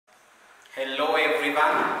Hello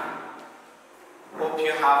everyone, hope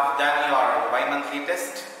you have done your bi-monthly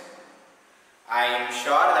test. I am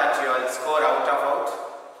sure that you will score out of out.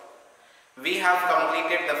 We have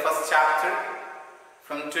completed the first chapter.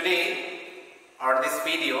 From today or this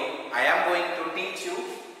video, I am going to teach you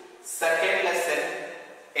second lesson,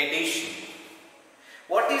 addition.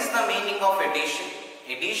 What is the meaning of addition?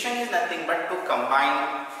 Addition is nothing but to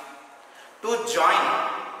combine, to join,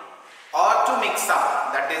 or to mix up.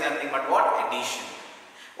 That is nothing but what? Addition.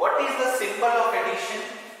 What is the symbol of addition?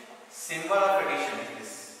 Symbol of addition is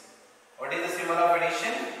this. What is the symbol of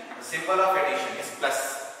addition? The symbol of addition is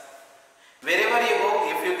plus. Wherever you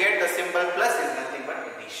go, if you get the symbol plus, is nothing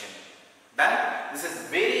but addition. Then this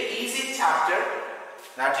is very easy chapter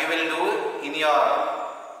that you will do in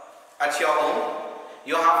at your home.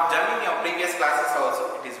 You have done in your previous classes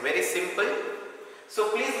also. It is very simple.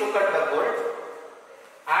 So please look at the board.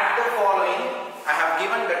 At the following, I have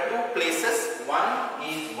given the two places. One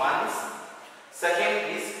is ones,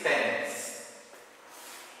 second is tens.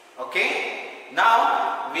 Okay.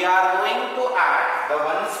 Now we are going to add the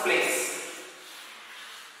ones place.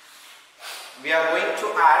 We are going to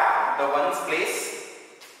add the ones place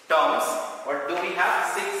terms. What do we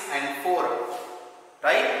have? 6 and 4.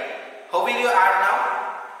 Right? How will you add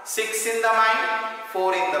now? 6 in the mind,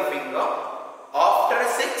 4 in the finger. After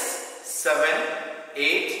 6, 7,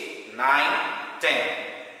 8, 9, 10.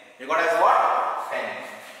 You got as what? 10.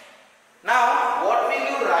 Now, what will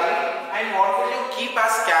you write and what will you keep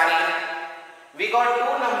as carry? We got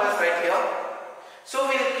two numbers right here. So,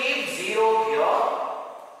 we will keep 0 here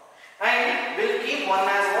and we will keep 1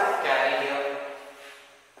 as what? Carry here.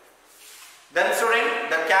 Then student,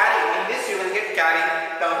 the carry, in this you will get carry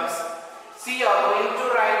terms. See, you are going to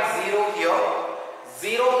write 0 here,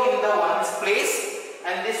 0 in the ones place,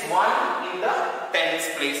 and this 1 in the tens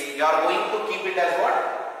place. You are going to keep it as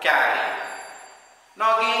what? Carry.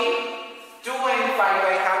 Now again, 2 and 5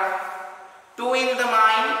 I have. 2 in the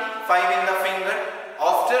mind, 5 in the finger.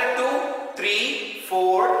 After 2, 3,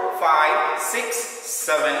 4, 5, 6,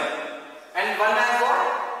 7. And 1 as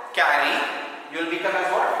what? Carry. You will become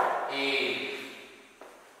as what? 8.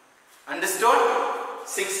 Understood?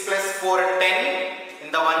 6 plus 4, 10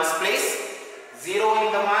 in the ones place. 0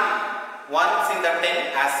 in the 1. 1 in the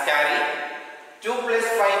 10 as carry. 2 plus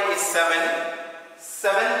 5 is 7.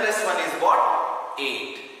 7 plus 1 is what?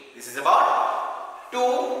 8. This is about 2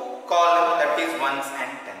 column, that is ones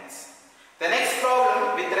and tens. The next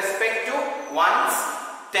problem with respect to ones,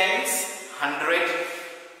 tens, 100.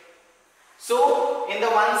 So in the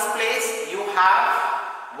ones place you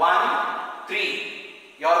have 1, 3.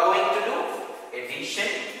 You are going to do addition.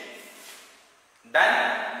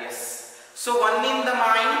 Done? Yes. So 1 in the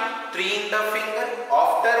mind, 3 in the finger.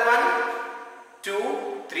 After 1,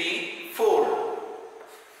 2, 3, 4.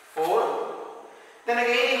 4. Then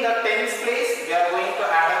again in the tens place, we are going to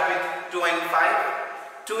add up with 2 and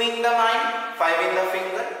 5. 2 in the mind, 5 in the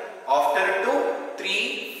finger. After 2,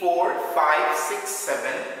 3, 4, 5, 6,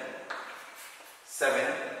 7. 7.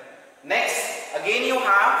 Next, again you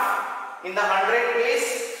have in the 100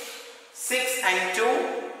 place, 6 and 2.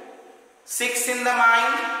 6 in the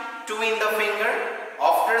mind, 2 in the finger.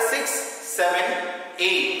 After 6, 7,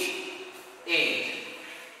 8. 8.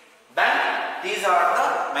 Then these are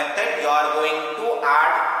the method you are going to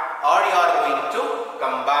add or you are going to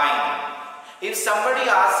combine. If somebody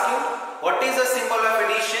asks you what is the symbol of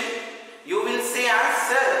addition, you will say as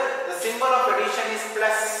sir, the symbol of addition is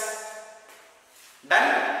plus.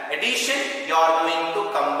 Then addition you are going to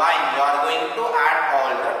combine, you are going to add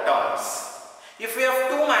all the terms. If you have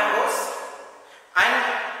 2 mangoes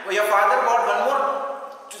and your father bought one more,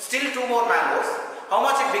 still 2 more mangoes, how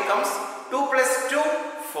much it becomes? 2 plus 2,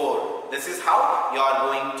 4. This is how you are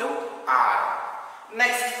going to add.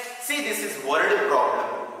 Next, see, this is word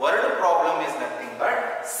problem. Word problem is nothing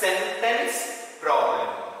but sentence problem.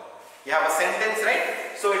 You have a sentence,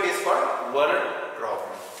 right? So it is called word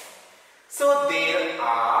problem. So there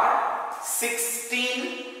are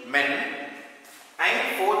 16 men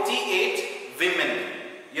and 48 women.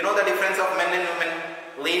 You know the difference of men and women,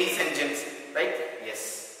 ladies and gents, right?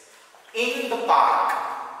 Yes. In the park.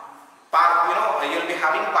 Park, you know, you will be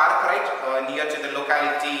having park, right? Near to the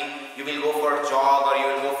locality, you will go for a jog or you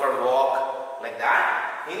will go for a walk, like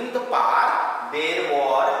that. In the park, there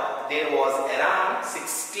was around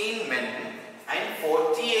 16 men and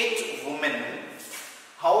 48 women.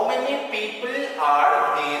 How many people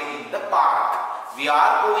are there in the park? We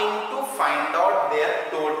are going to find out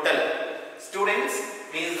their total. Students,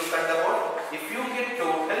 please look at the board. If you get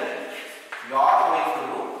total, you are going to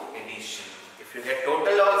do addition. If you get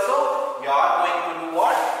total also, you are going to do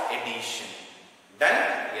what? Addition.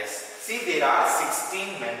 Done? Yes. See, there are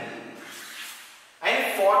 16 men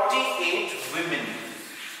and 48 women.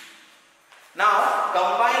 Now,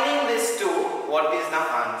 combining these two, what is the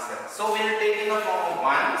answer? So, we will take in the form of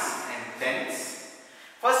ones and tens.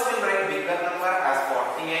 First, we will write bigger number as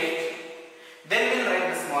 48. Then, we will write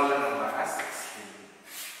the smaller number as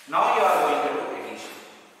 16. Now, you are going to do addition.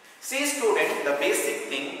 See, student, the basic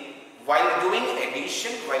thing, while doing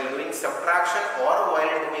addition, while doing subtraction or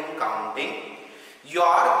while doing counting, you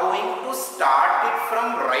are going to start it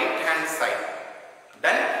from right hand side.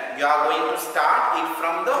 Then you are going to start it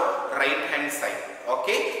from the right hand side.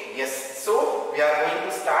 Okay? Yes. So we are going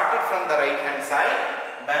to start it from the right hand side.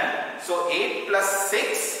 Then so 8 plus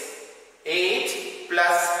 6, 8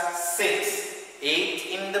 plus 6, 8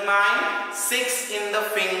 in the mind, 6 in the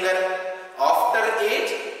finger. After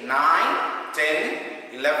 8, 9,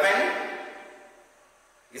 10, 11.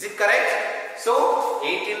 Is it correct? So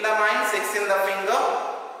 8 in the mind, 6 in the finger.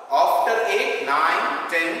 After 8, 9,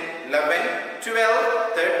 10, 11,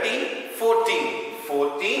 12, 13, 14.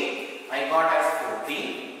 14, I got as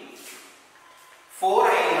 14. 4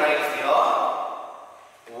 I will write here.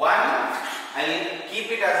 1, I will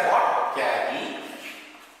keep it as what? Carry.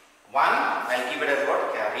 1, I will keep it as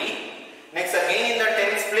what? Carry. Next again in the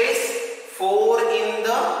tens place, 4 in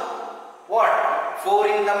the what? 4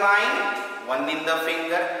 in the mind, 1 in the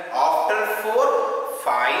finger. After 4,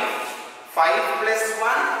 5. 5 plus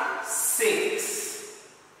 1, 6.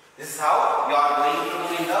 This is how you are going to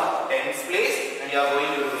do in the tens place and you are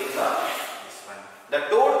going to do in the this one. The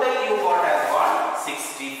total you got as what?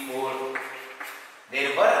 64.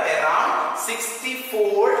 There were around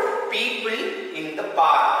 64 people in the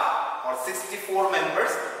park or 64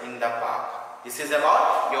 members in the park. This is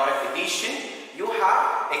about your addition. You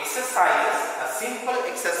have exercises, simple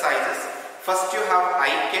exercises. First you have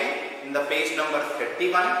icon in the page number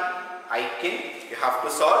 31. Icon you have to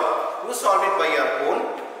solve. You solve it by your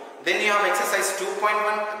own. Then you have exercise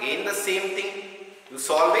 2.1. Again the same thing. You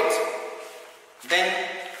solve it. Then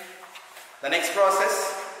the next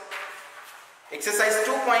process. Exercise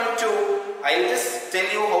 2.2. I will just tell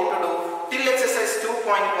you how to do. Till exercise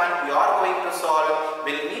 2.1 you are going to solve.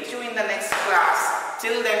 We'll meet you in the next class.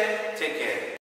 Till then, take care.